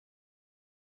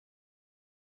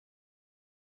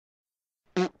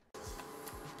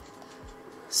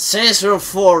Saints Row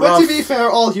 4 But Rob... to be fair,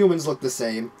 all humans look the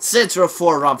same. Saints Row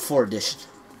 4 Rob 4 edition.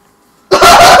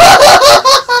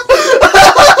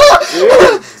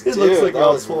 It looks like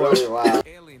Rob 4. Really loud.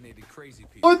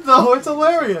 What the? It's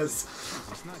hilarious.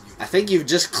 I think you've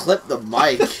just clipped the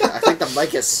mic. I think the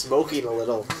mic is smoking a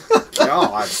little.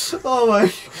 God. Oh my.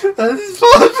 That is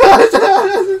fun.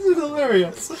 This is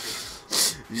hilarious.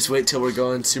 Just wait till we're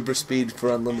going super speed for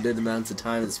unlimited amounts of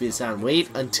time at the speed of sound. Wait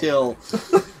until...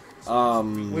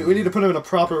 we need to put him in a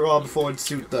proper Rob Ford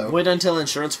suit, though. Wait until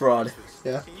insurance fraud.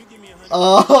 Yeah.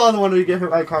 Oh, the one where you get hit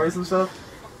by cars and stuff?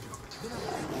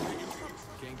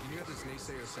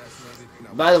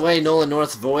 By the way, Nolan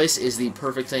North's voice is the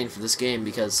perfect thing for this game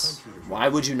because why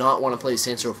would you not want to play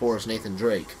Saints Row 4 as Nathan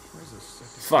Drake?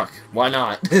 Fuck, why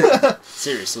not?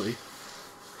 Seriously.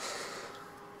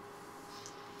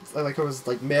 I like it was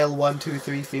like male 1, 2,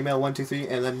 3, female 1, 2, 3,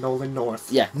 and then Nolan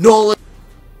North. Yeah, Nolan.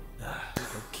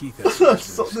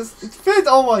 So this it fits.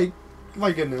 Oh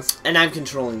my goodness. And I'm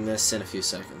controlling this in a few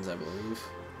seconds, I believe.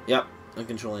 Yep, I'm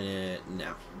controlling it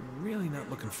now. Really not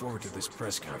looking forward to this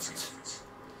press conference.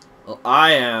 Well,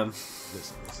 I am.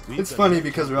 It's funny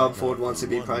because Rob Ford wants to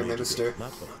be Prime Minister.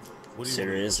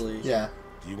 Seriously? Yeah.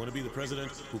 Do you want to be the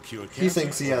president who cured cancer? He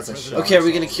thinks he has a shot. Okay, are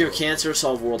we gonna cure cancer or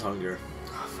solve world hunger?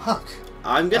 Fuck.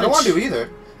 I'm I gonna. don't want to do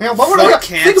either. Hang on, what would Fuck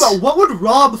think about what would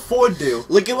Rob Ford do?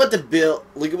 Look at what the bill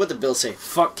say.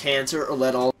 Fuck cancer or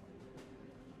let all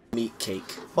meat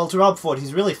cake. Well, to Rob Ford,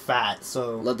 he's really fat,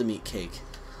 so... Let the meat cake.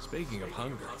 Speaking of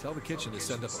hunger, tell the kitchen to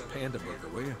send up a panda burger,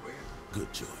 will you?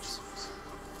 Good choice.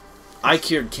 I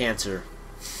cured cancer.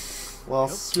 Well,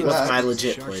 With screw that. my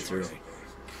legit playthrough.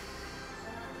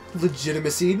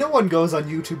 Legitimacy. No one goes on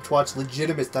YouTube to watch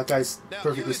legitimate. That guy's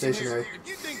perfectly stationary. If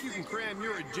you think you can cram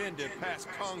your agenda past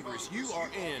Congress, you are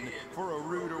in for a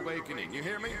rude awakening. You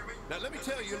hear me? Now let me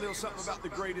tell you a little something about the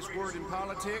greatest word in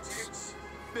politics.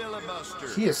 Filibuster.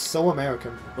 He is so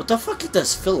American. What the fuck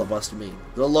does filibuster mean?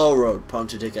 The low road,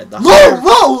 punch a ticket. The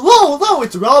Low!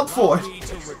 It's Rob Ford.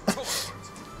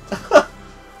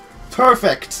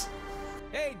 Perfect.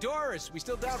 Hey, Doris, we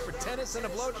still down for tennis and a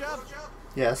blowjob?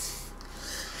 Yes.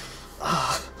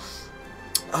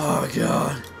 Oh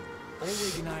god.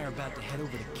 Oleg and I are about to head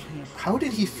over to camp. How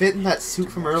did he fit in that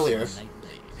suit from earlier?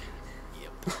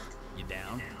 Yep. You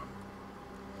down?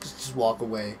 Just walk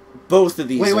away. Both of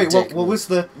these. Wait, what was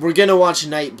the... We're gonna watch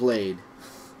Nightblade.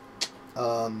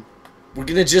 Um... We're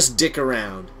gonna just dick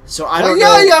around. So I don't know.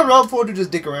 Oh, yeah, Rob Ford would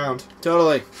just dick around.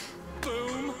 Totally.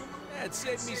 Boom! That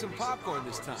saved me some popcorn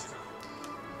this time.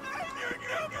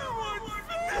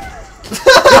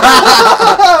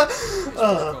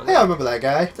 Hey, I remember that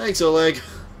guy. Thanks, Oleg.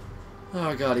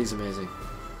 Oh god, he's amazing.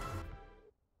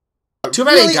 Too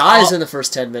many Really? dies in the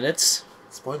first 10 minutes.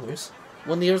 Spoilers.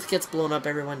 When the Earth gets blown up,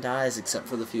 everyone dies except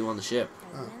for the few on the ship.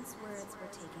 Immense words were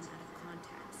taken out of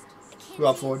context.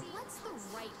 Rob Ford. What's the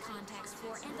right context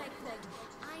for? And I quote,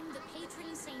 "I'm the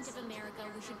patron saint of America.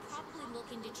 We should probably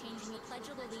look into changing the Pledge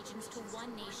of Allegiance to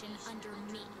one nation under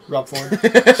me." Rob Ford. See,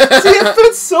 it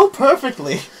fits so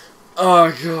perfectly.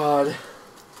 Oh god.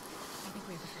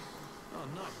 Oh,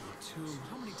 not you two.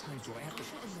 How many times do I have to...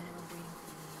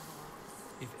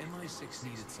 If MI6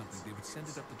 needed something, they would send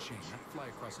it up the chain, not fly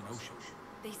across an ocean.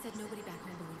 They said nobody back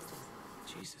home believes them.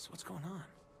 Jesus, what's going on?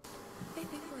 They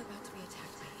think we're about to be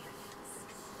attacked by aliens.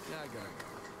 Yeah, I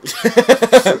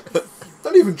gotta go.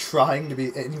 Not even trying to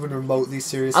be even remotely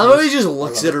serious. I love how he just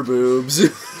looks at her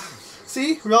boobs.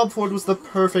 See, Rob Ford was the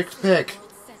perfect pick.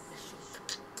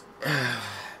 Alright.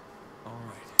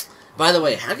 By the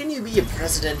way, how can you be a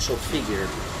presidential figure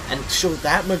and show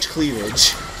that much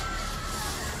cleavage?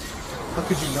 How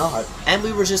could you not? And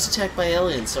we were just attacked by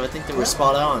aliens, so I think they were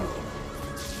spot on.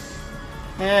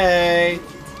 Hey!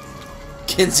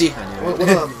 Kinsey, I knew it.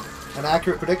 An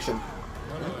accurate prediction.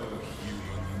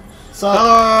 So,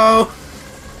 Hello!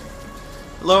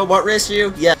 Hello, what race are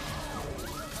you? Yeah.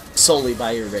 Solely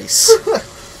by your race.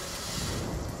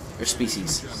 Your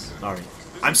species. Sorry.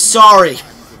 I'm sorry!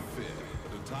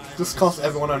 just calls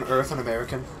everyone on Earth an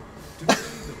American.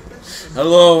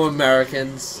 Hello,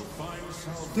 Americans.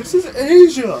 This is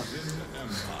Asia!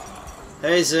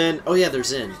 Hey, Zin. Oh, yeah, they're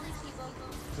Zin.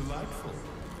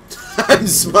 I'm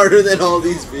smarter than all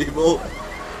these people.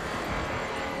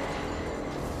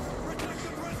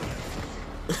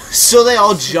 So they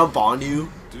all jump on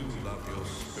you?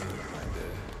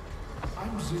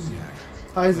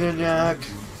 Hi, Zinyak.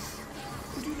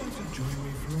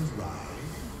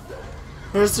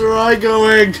 Where's the ride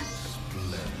going?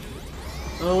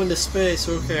 Oh, into space,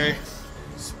 okay.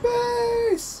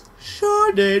 Space!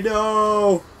 Sure they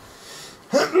know.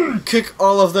 Kick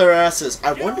all of their asses.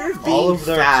 I wonder if All being of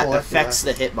their fat collective affects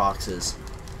the hitboxes.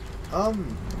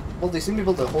 Well, they seem to be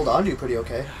able to hold on to you pretty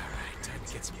okay. Alright, time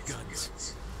to get some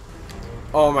guns.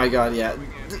 Oh my god, yeah.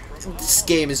 This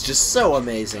game is just so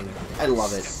amazing. I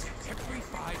love it. Every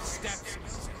 5 steps.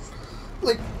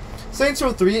 Like, Saints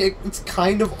Row 3, it's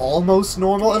kind of almost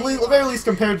normal, at least, very least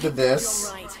compared to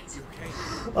this.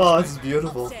 Oh, this is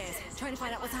beautiful. Trying to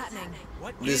find out what's happening.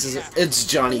 It's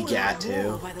Johnny Gat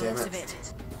too. By the Damn looks it. of it.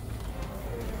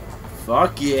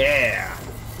 Fuck yeah.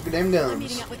 Look at them I'm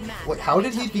meeting guns. up with Matt. Wait, how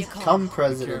did he Top of your call. become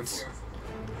president?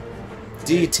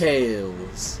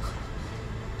 Details.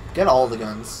 Get all the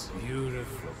guns.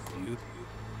 Beautiful.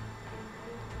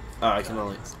 Oh, I can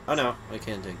only. Oh no, I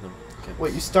can't take them. Okay.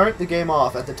 Wait, you start the game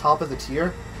off at the top of the tier?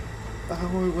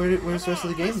 Where's the rest of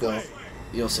the game go?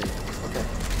 You'll see. Okay.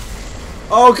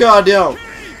 Oh god, no!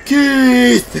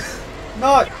 Keith!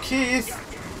 Not Keith!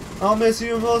 I'll miss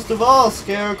you most of all,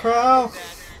 Scarecrow!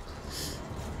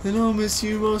 And I'll miss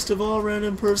you most of all,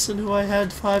 random person who I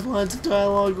had 5 lines of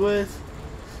dialogue with.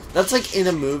 That's like in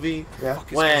a movie Yeah.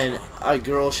 when a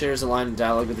girl shares a line of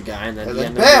dialogue with a guy and then And the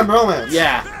then end of BAM! it- Romance!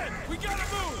 Yeah. We gotta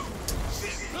move!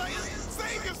 Shit, player,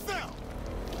 save yourself!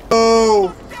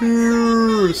 Oh!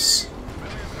 Pierce!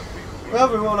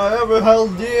 Everyone I ever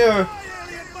held dear!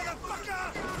 Alien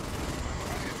motherfucker!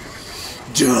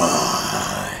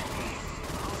 Die!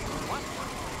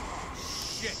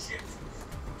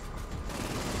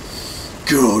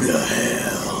 Go to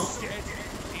hell!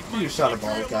 You shot a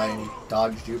bald guy and he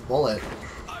dodged your bullet.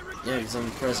 Yeah, because I'm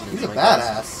the president. He's a I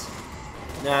guess.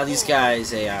 badass. Nah, these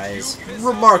guys' AI is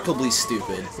remarkably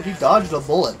stupid. But he dodged a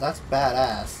bullet. That's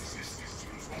badass.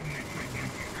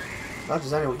 Not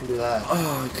just anyone can do that.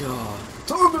 Oh god.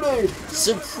 Terminate!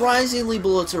 Surprisingly,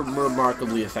 bullets are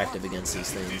remarkably effective against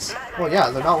these things. Well, yeah,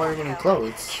 they're not wearing any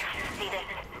clothes.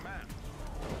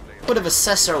 Would have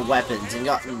assessed our weapons and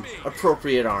gotten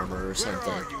appropriate armor or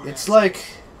something. It's like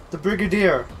the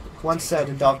Brigadier once said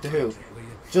in Doctor Who.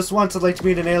 Just once I'd like to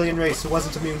meet an alien race who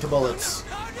wasn't immune to bullets.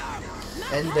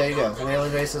 And there you go. An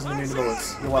alien race isn't immune to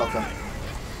bullets. You're welcome.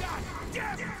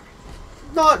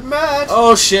 Not Matt!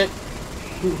 Oh shit!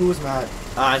 Who was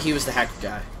Matt? He was the hacker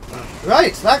guy.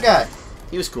 Right, that guy!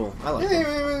 He was cool. I liked Yeah,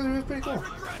 him. he was pretty cool.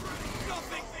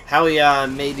 How he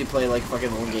made you play like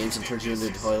fucking old games and turned you into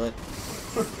a toilet.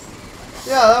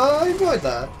 Yeah, I enjoyed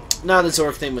that. No, the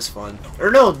Zork thing was fun.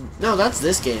 Or no, that's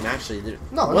this game actually.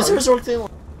 No, Was there a Zork thing?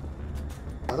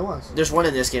 Otherwise. There's one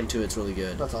in this game too. It's really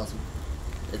good. That's awesome.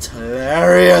 It's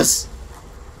hilarious.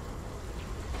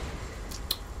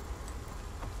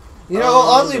 You know, Oh,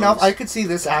 oddly enough, those. I could see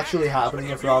this actually happening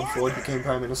if Rob Ford became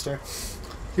Prime Minister.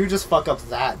 He would just fuck up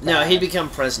that No, bad. he'd become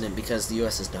president because the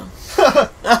U.S. is dumb.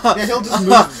 Yeah, he'll just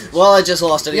move. Well, I just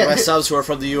lost any Yeah, of my he- subs who are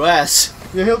from the U.S.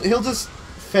 Yeah, he'll just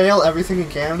fail everything in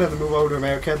Canada and then move over to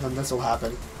America, and then this will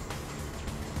happen.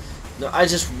 No, I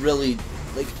just really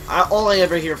like. All I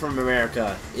ever hear from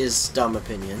America is dumb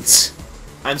opinions.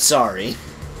 I'm sorry.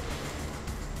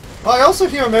 Well, I also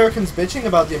hear Americans bitching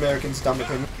about the Americans' dumb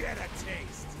opinion.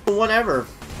 Whatever.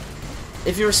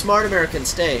 If you're a smart American,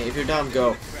 stay. If you're dumb,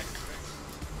 go.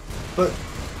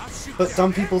 But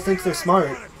dumb people think they're smart.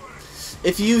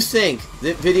 If you think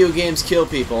that video games kill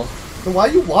people, Then why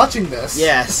are you watching this?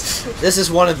 yes, this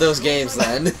is one of those games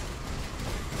then.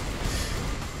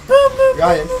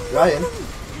 Ryan,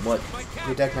 What?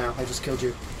 you're dead now. I just killed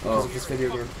you because of this video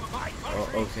game. Oh,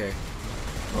 okay.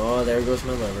 Oh, there goes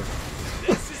my lever.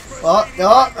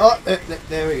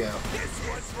 There we go.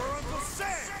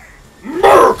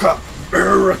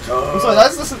 America! I'm sorry,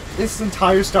 that's this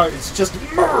entire start. It's just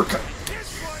America.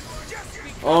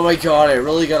 Oh my god, I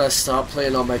really gotta stop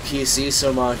playing on my PC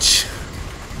so much.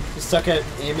 Just stuck at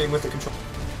aiming with the control.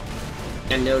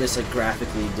 And notice like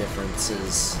graphically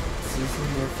differences.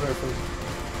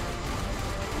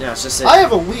 No, it's just that. I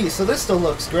have a Wii, so this still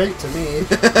looks great to me.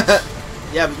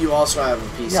 Yeah, but you also have a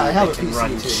PC Yeah, I have that a can PC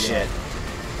run too, shit.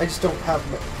 I just don't have.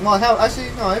 Well, I have. Actually,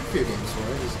 no, I have a few games for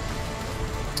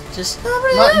it. Just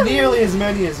Not nearly as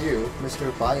many as you,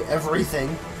 Mr. Buy Everything.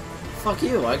 Fuck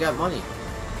you, I got money.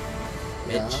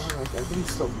 Yeah, Bitch. I can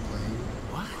still be playing.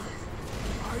 What?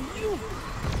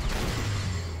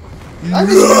 Are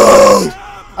you?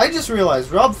 I just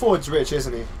realized Rob Ford's rich,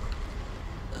 isn't he?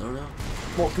 I don't know.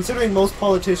 Well, considering most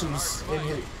politicians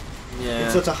in Yeah.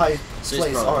 such a high So he's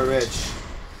place probably are rich. rich.